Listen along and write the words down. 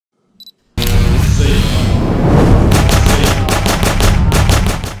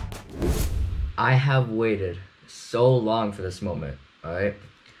I have waited so long for this moment, alright?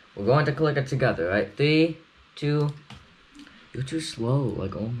 We're going to click it together, right? 3, 2... You're too slow,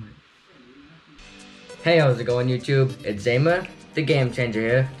 like, oh my... Hey, how's it going, YouTube? It's Zamer, the Game Changer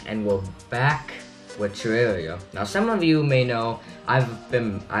here, and we're back with Terraria. Now, some of you may know I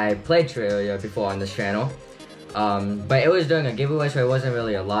played Terraria before on this channel, but it was during a giveaway, so it wasn't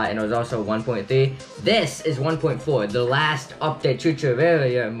really a lot, and it was also 1.3. This is 1.4, the last update to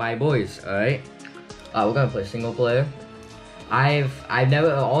Terraria, my boys, alright? We're gonna play single player. I've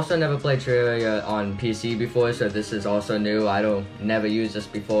never played Terraria on PC before, so this is also new. Never used this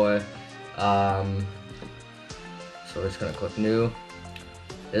before. So we're just gonna click new.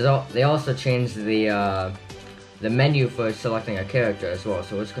 They also changed the menu for selecting a character as well.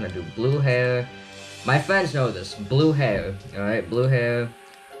 So we're just gonna do blue hair. My friends know this. Blue hair. Alright, blue hair.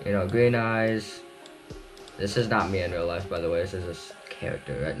 You know, green eyes. This is not me in real life, by the way. This is this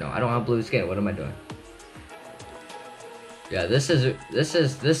character, right? No, I don't have blue skin. What am I doing? Yeah, this is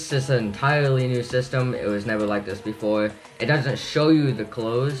an entirely new system. It was never like this before. It doesn't show you the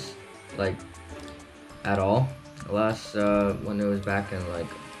clothes, like, at all. Last when it was back in like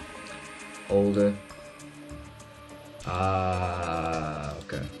older.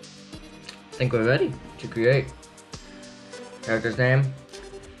 Okay. I think we're ready to create. Character's name,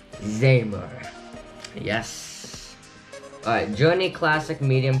 Zamer. Yes. Alright, journey, classic,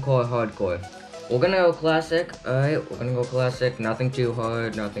 medium core, hardcore. We're gonna go classic, alright, we're gonna go classic, nothing too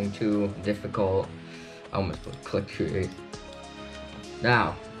hard, nothing too difficult. I almost put click create.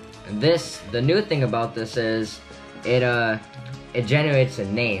 Now, the new thing about this is, it generates a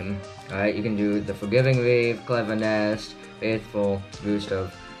name, alright, you can do the Forgiving Reef, Cleverness, Faithful, Boost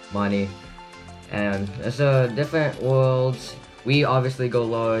of Money, and there's different worlds. We obviously go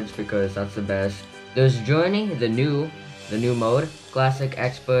large because that's the best. There's Journey, the new mode, Classic,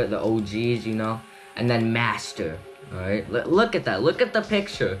 Expert, the OGs, you know, and then Master. Alright, look at that, look at the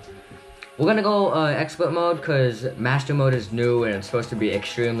picture. We're gonna go Expert mode because Master mode is new and it's supposed to be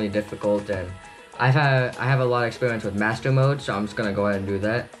extremely difficult, and I have a lot of experience with Master mode, so I'm just gonna go ahead and do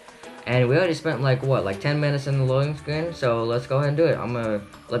that. And we already spent like 10 minutes in the loading screen, so let's go ahead and do it. I'm gonna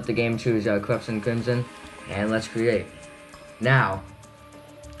let the game choose Crimson Crimson, and let's create. Now,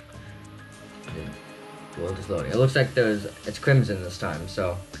 the world is loading. It looks like it's Crimson this time,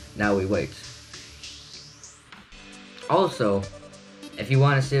 so now we wait. Also, if you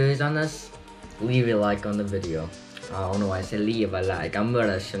want a series on this, leave a like on the video. I don't know why I say leave a like, I'm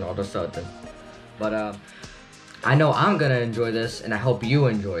Russian all of a sudden. But I know I'm gonna enjoy this, and I hope you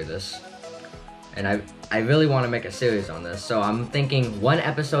enjoy this. And I really want to make a series on this, so I'm thinking 1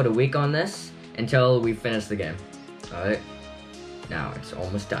 episode a week on this until we finish the game. Alright? Now, it's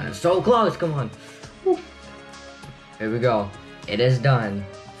almost done. It's so close, come on. Woo. Here we go. It is done.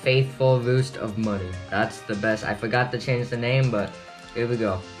 Faithful Boost of Money. That's the best. I forgot to change the name, but here we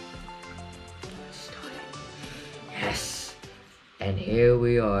go. Yes. And here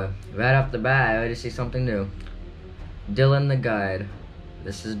we are. Right off the bat, I already see something new. Dylan the Guide.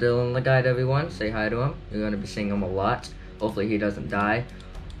 This is Dylan the Guide, everyone. Say hi to him. You're gonna be seeing him a lot. Hopefully he doesn't die.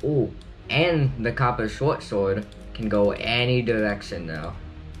 Ooh, and the copper short sword can go any direction now.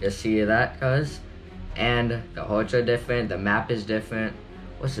 You see that, cuz? And the hearts are different, the map is different.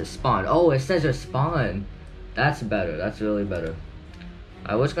 What's the spawn? Oh, it says a spawn. That's better, that's really better.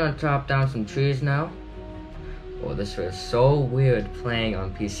 We're just gonna chop down some trees now. Oh, this was so weird playing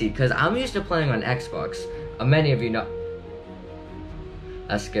on PC, because I'm used to playing on Xbox. Many of you know.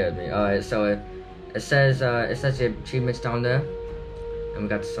 That scared me. Alright, so it says the achievements down there. And we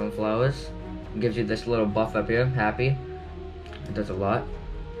got the sunflowers. It gives you this little buff up here, happy. It does a lot.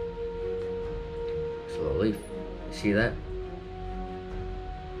 Slowly. See that?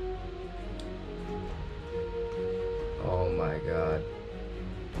 Oh my god.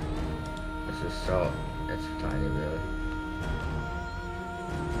 This is so, it's tiny really.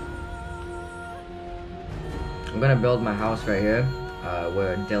 I'm gonna build my house right here,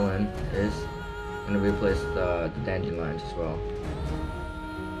 where Dylan is. I'm gonna replace the dandelions as well.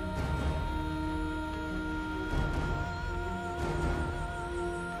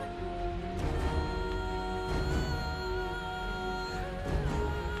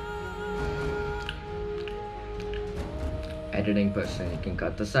 Editing person, you can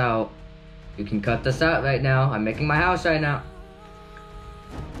cut this out. You can cut this out right now. I'm making my house right now.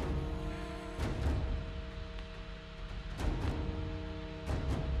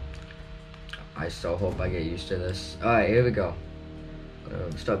 I so hope I get used to this. Alright, here we go.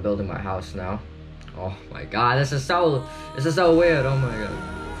 Start building my house now. Oh my god, this is so weird. Oh my god.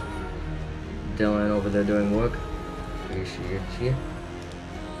 Dylan over there doing work. You see it?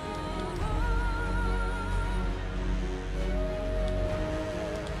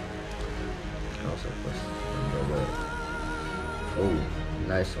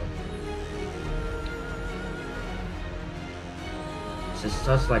 Nice one. It's just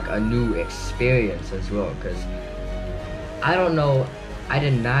such like a new experience as well, because I don't know, I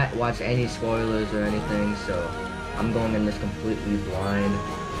did not watch any spoilers or anything, so I'm going in this completely blind.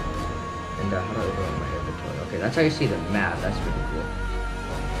 And how do I open up my inventory? Okay, that's how you see the map. That's pretty cool.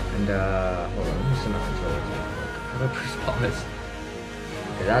 And hold on, let me see my controller. How do I press pause?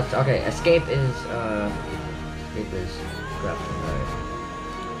 Okay, that's okay. Escape is crafting, right?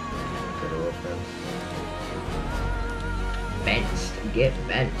 Go to offense. Benched. Get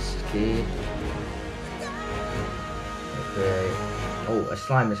benched, kid. Okay. Oh, a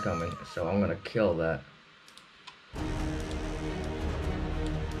slime is coming, so I'm gonna kill that.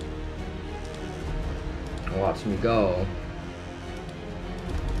 Watch me go.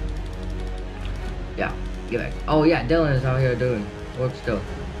 Yeah, get back. Oh yeah, Dylan is out here doing work still.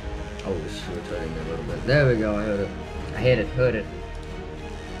 Oh shoot, it's hurting me a little bit. There we go, I heard it. I hit it, heard it.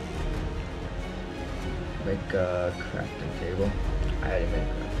 Make a crafting table. I already made a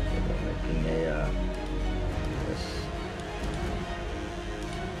crafting table. I'm making a this.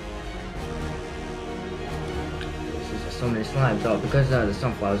 This is so many slimes. Oh, because the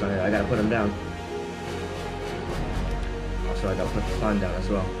sunflowers on here, I gotta put them down. So I gotta put the slime down as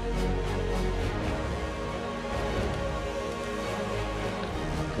well.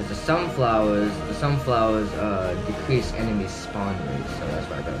 Because the sunflowers decrease enemy spawn rate, so that's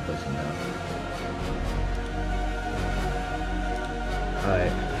why I gotta put some down.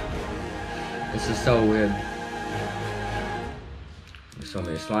 Alright. This is so weird. There's so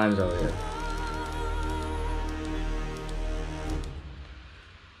many slimes over here.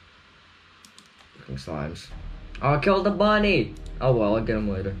 Fucking slimes. Oh, I killed the bunny! Oh well, I'll get him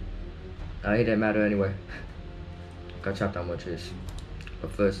later. He didn't matter anyway. Gotta chop down more trees.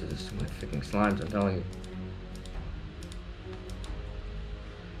 But first, there's so many freaking slimes, I'm telling you.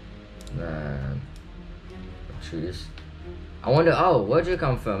 Man. Trees. I wonder, oh, where'd you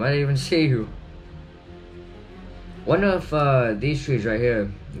come from? I didn't even see you. Wonder if these trees right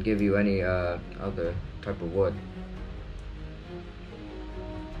here give you any other type of wood.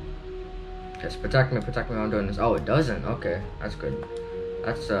 Just protect me while I'm doing this. Oh, it doesn't? Okay, that's good.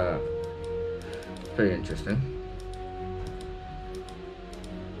 That's pretty interesting.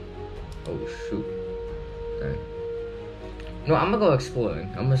 Oh shoot. Dang. No, I'm gonna go exploring.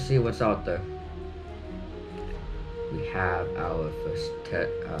 I'm gonna see what's out there. We have our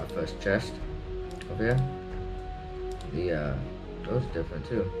first chest over here. The those are different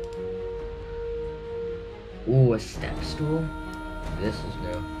too. Ooh, a step stool. This is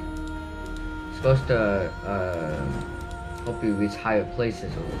new. Supposed to help you reach higher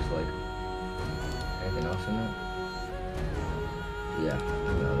places, it looks like. Anything else in there? Yeah,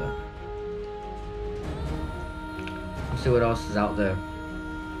 I know that. Let's see what else is out there.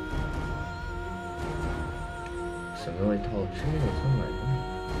 Some really tall trees, oh my god.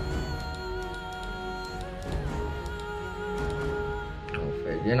 Oh,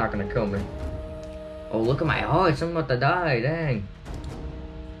 Fade, you're not gonna kill me. Oh, look at my hearts, I'm about to die, dang.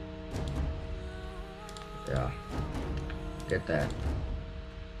 Yeah, get that.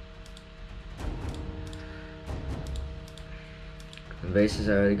 The vases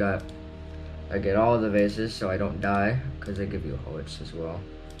I already got. I get all the vases so I don't die, because they give you hearts as well.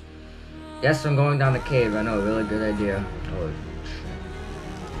 Yes, I'm going down the cave. I know, really good idea. Oh, shit.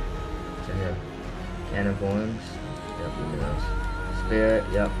 What's in here? Can of worms. Yep, look at those. Spirit,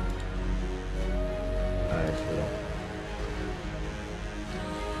 yep. Alright, sweet.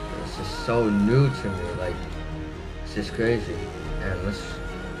 This is so new to me, like, this is crazy. And let's,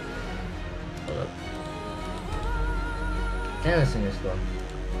 hold up. Damn, this thing is slow.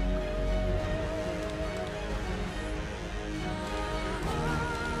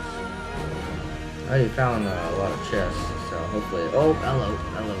 I already found a lot of chests, so hopefully, oh, hello,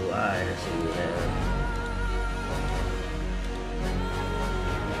 I see you there.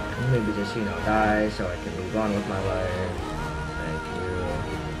 Maybe just, you know, die so I can move on with my life. Thank you.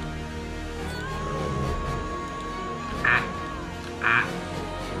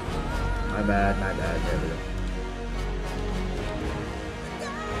 My bad, there we go.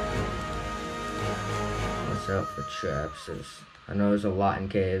 Watch out for traps. I know there's a lot in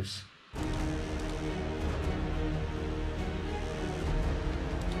caves.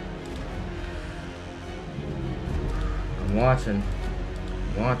 I'm watching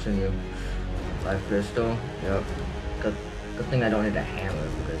you. Life crystal, yep. Good thing I don't need a hammer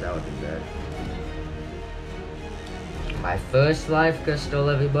because that would be bad. My first life crystal,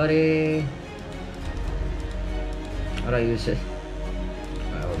 everybody. How do I use it?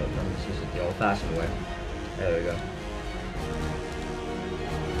 Alright, hold up, let me just use it the old-fashioned way. There we go.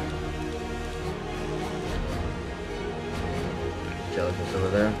 jellyfish over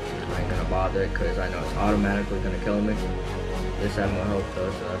there. I ain't gonna bother it because I know it's automatically gonna kill me. At least I have more health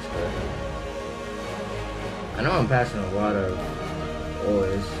though, so that's good. I know I'm passing a lot of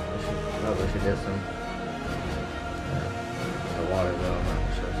ores. Probably should get some. The water though, I'm not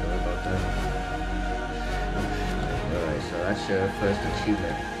sure about that. Alright, so that's your first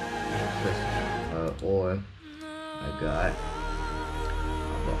achievement. First ore I got.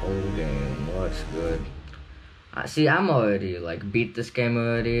 The whole game. What's good? See, I'm already like beat this game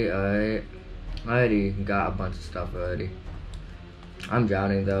already. Alright, I already got a bunch of stuff already. I'm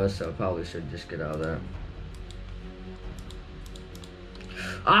drowning though, so probably should just get out of there.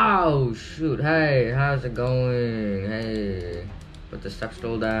 Oh shoot! Hey, how's it going? Hey, put the step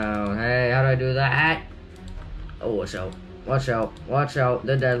stool down. Hey, how do I do that? Oh, watch out! Watch out! Watch out!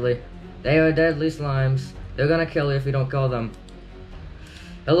 They're deadly. They are deadly slimes. They're gonna kill you if you don't kill them.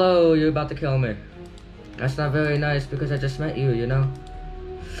 Hello, you're about to kill me. That's not very nice because I just met you, you know?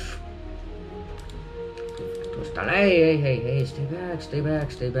 Hey,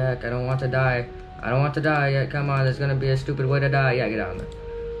 stay back. I don't want to die. I don't want to die yet. Come on, there's gonna be a stupid way to die. Yeah, get out of there.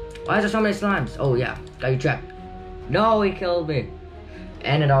 Why is there so many slimes? Oh, yeah, got you trapped. No, he killed me.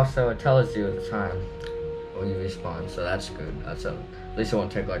 And it also tells you the time when you respawn, so that's good. At least it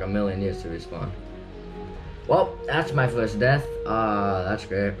won't take like a million years to respawn. Well, that's my first death. That's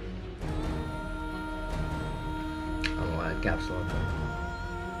great. I don't know why it caps locked.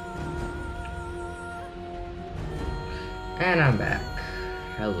 And I'm back.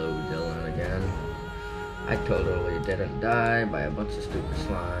 Hello, Dylan again. I totally didn't die by a bunch of stupid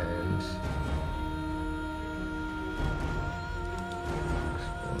slimes.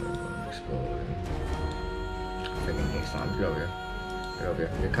 Exploring. Freaking hate slimes. Get over here. Get over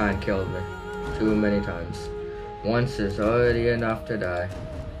here. Your kind killed me. Too many times. Once is already enough to die.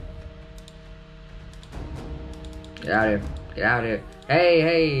 Get out of here. Get out of here.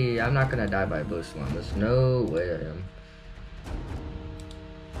 Hey, I'm not gonna die by a blue slime. There's no way I am.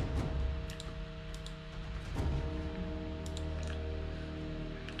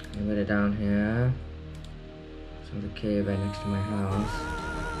 Anybody down here? Some of the cave right next to my house.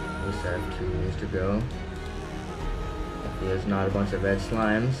 At least I have 2 years to go. Hopefully there's not a bunch of red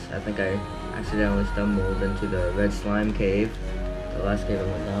slimes. I think I accidentally stumbled into the red slime cave. The last cave I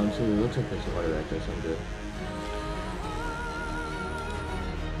went down to. Looks like there's water right there, so I'm good.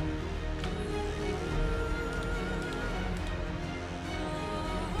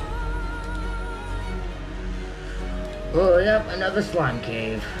 Oh, yep, another slime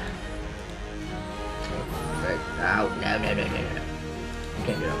cave. Ow, no. You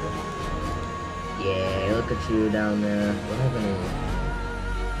can't get over. Yeah, look at you down there. What happened?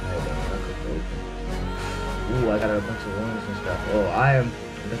 Ooh, I got a bunch of worms and stuff. Oh, I'm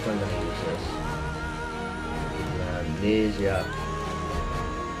definitely gonna use this. These, yeah.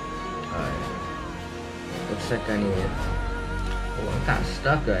 Alright. Looks like I need. Oh, I'm kind of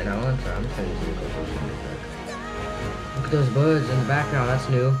stuck right now. I'm just gonna use the eco. Look at those birds in the background, that's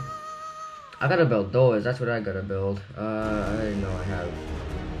new. I gotta build doors, that's what I gotta build. I know I have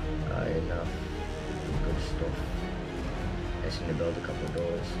enough good stuff. I just need to build a couple of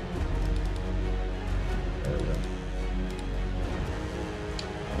doors. There we go.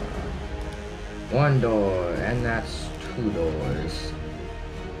 1 door, and that's 2 doors.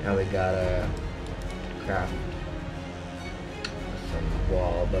 Now we gotta craft some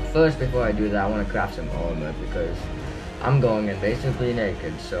wall. But first, before I do that, I want to craft some armor because I'm going in basically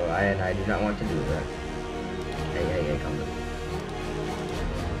naked, so I do not want to do that. Hey, come on.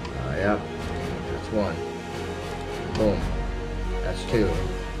 Yep. That's 1. Boom. That's 2.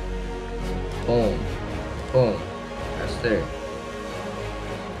 Boom. That's 3.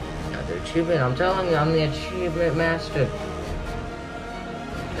 Now the achievement, I'm telling you, I'm the achievement master.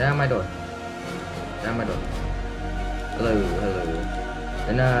 Get out of my door. Hello.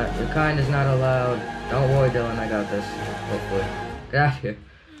 And your kind is not allowed. Don't worry, Dylan, I got this. Hopefully. Get out of here.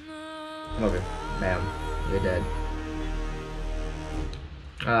 Come over here. Bam. You're dead.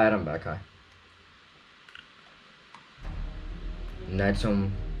 Alright, I'm back. Hi. Night's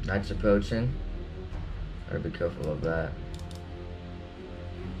approaching. Gotta be careful of that.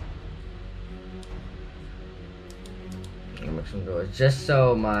 I'm gonna make some doors. Just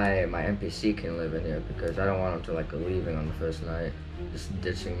so my NPC can live in here because I don't want him to like leaving on the first night. Just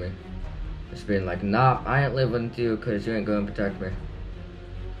ditching me. Just being like, nah, I ain't living with you because you ain't gonna protect me.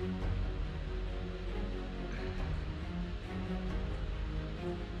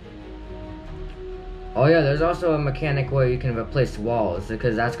 Oh yeah, there's also a mechanic where you can replace walls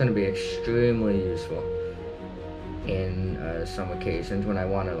because that's gonna be extremely useful in some occasions when I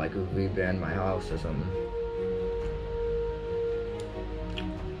want to like rebrand my house or something.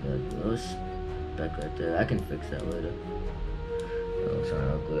 little speck right there. I can fix that later. Oh, sorry,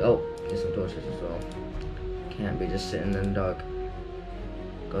 ugly. Oh, get some torches as well. Can't be just sitting in the dark.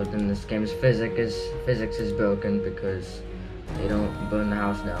 Good thing this game's physics is broken because they don't burn the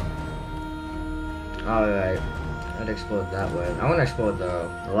house down. Alright, I'd explore that way. I want to explore the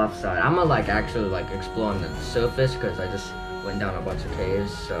left side. I'm gonna like actually like explore on the surface because I just went down a bunch of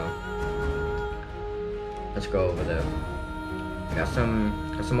caves. So let's go over there. Got some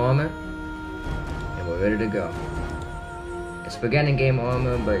armor, and we're ready to go. It's beginning game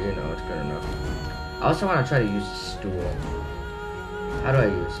armor, but you know it's good enough. I also want to try to use the stool. How do I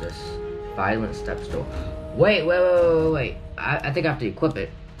use this? Violent step stool. Wait. I think I have to equip it.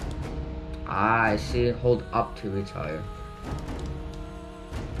 I see. Hold up to retire.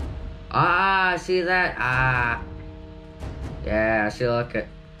 I see that. Yeah, I see. Look at.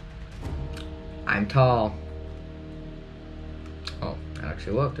 I'm tall. Oh, that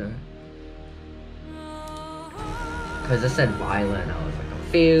actually worked, huh? Because it said violent. I was like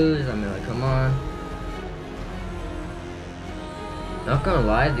confused. I mean, like, come on. Not gonna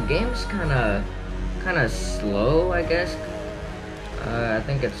lie, the game's kind of slow, I guess. I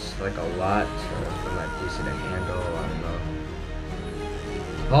think it's like a lot for my PC to handle. I don't know.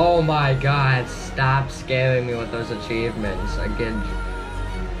 Oh my God! Stop scaring me with those achievements. I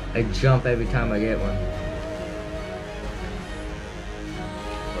jump every time I get one.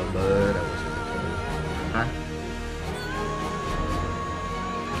 Oh, bird, I wish I could. Huh?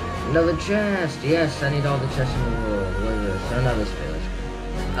 Another chest! Yes, I need all the chests in the world. What is this? Another space.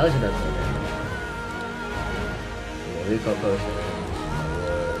 I listen to that one. Recall potion.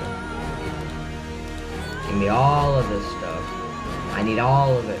 Give me all of this stuff. I need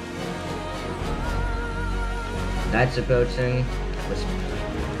all of it. That's approaching, which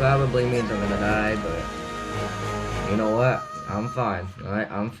probably means I'm gonna die, but you know what? I'm fine. Alright,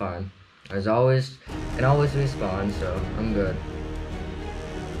 I'm fine. As always, can always respawn, so I'm good.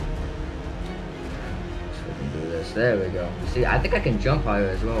 There we go. See, I think I can jump higher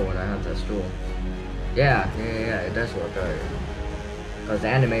as well when I have that stool. Yeah, it does work out. Because the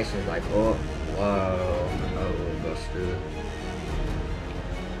animation is like, oh, whoa, oh, busted.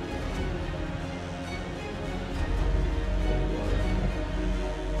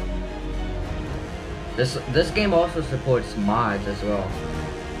 This game also supports mods as well.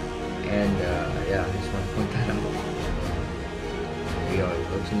 And, yeah, I just want to point that out. We are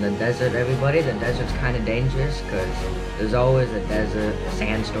approaching the desert, everybody. The desert's kind of dangerous because there's always a desert, a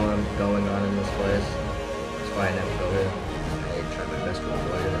sandstorm going on in this place. That's why I never go here. I try my best to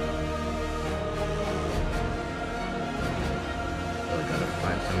avoid it. Really gotta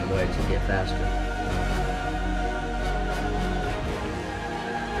find some way to get faster.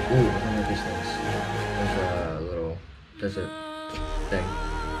 Ooh, one of these things. There's a little desert thing.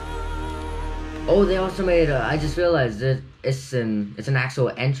 Oh, they also made I just realized that it's an actual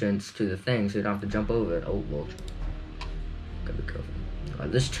entrance to the thing, so you don't have to jump over it. Oh, well. Gotta be careful.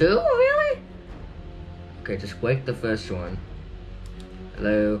 There's two? Really? Okay, just break the first one.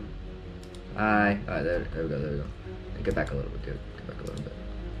 Hello. Hi. Alright, there we go. Get back a little bit, Get back a little bit.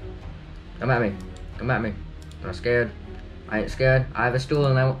 Come at me. I'm not scared. I ain't scared. I have a stool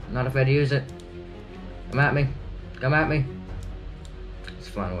and I'm not afraid to use it. Come at me. It's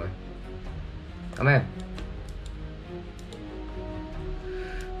flying away. Come here.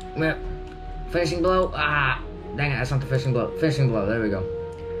 Finishing blow. Ah, dang it, that's not the finishing blow. Finishing blow, there we go.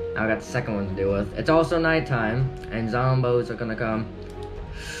 Now I got the second one to deal with. It's also nighttime, and zombos are gonna come.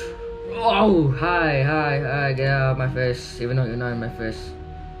 Oh, hi, get out of my face, even though you're not in my face.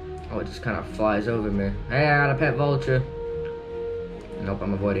 Oh, it just kind of flies over me. Hey, I got a pet vulture. Nope,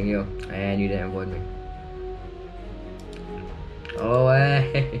 I'm avoiding you, and you didn't avoid me. Oh,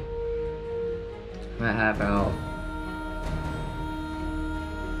 hey. I'm at half health.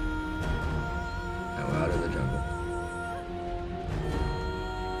 And we're out of the jungle.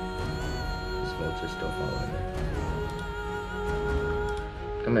 This vulture's still following me.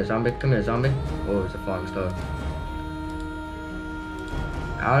 Come here, zombie. Oh, it's a falling star.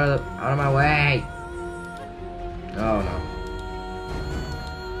 Out of my way! Oh no.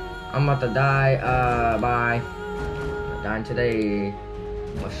 I'm about to die. Bye. I'm dying today.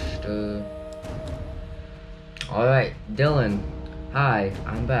 Buster. Alright, Dylan. Hi,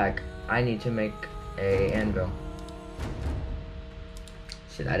 I'm back. I need to make a anvil.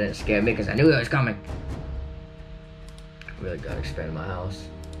 Shit, that didn't scare me because I knew it was coming. I really gotta expand my house.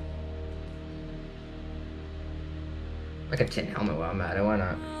 Like a tin helmet while I'm at it, why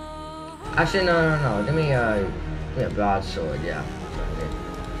not? Actually, no. Give me a broadsword, yeah.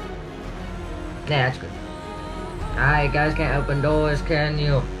 Yeah, that's good. Alright, you guys can't open doors, can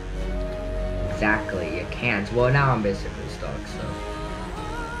you? exactly. You can't. Well, now I'm basically stuck, so.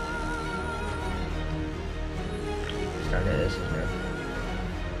 Starting this is new.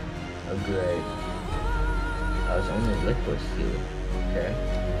 Oh, great. I was only liquid steel. Okay.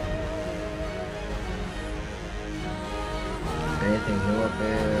 Anything new up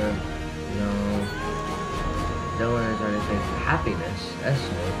there? No. Dylan, is there anything? Happiness. That's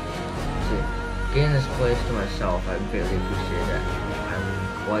new. See, getting this place to myself, I greatly appreciate that. I'm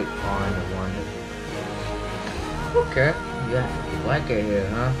quite fond of wanting. Okay. Yeah, you like it here,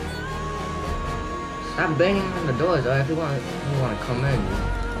 huh? Stop banging on the doors, though. If you want to come in,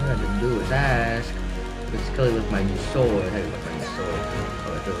 all you have to do is ask. It's kill you with my new sword. Hey, with my new sword.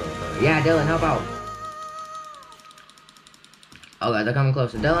 Oh, yeah, Dylan, help out. Oh god, they're coming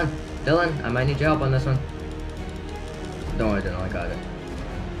closer. Dylan, I might need your help on this one. Don't worry, Dylan, I got it.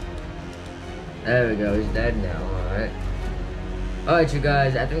 There we go, he's dead now, alright. Alright, you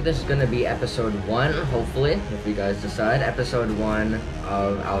guys, I think this is gonna be episode 1, hopefully, if you guys decide. Episode 1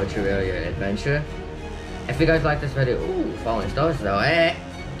 of our Terraria adventure. If you guys like this video, ooh, falling stars though, eh?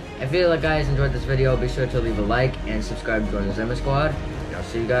 If you guys enjoyed this video, be sure to leave a like and subscribe to join the Zimmer Squad. And I'll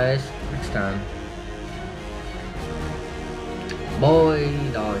see you guys next time. Boy,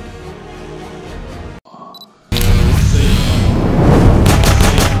 dog.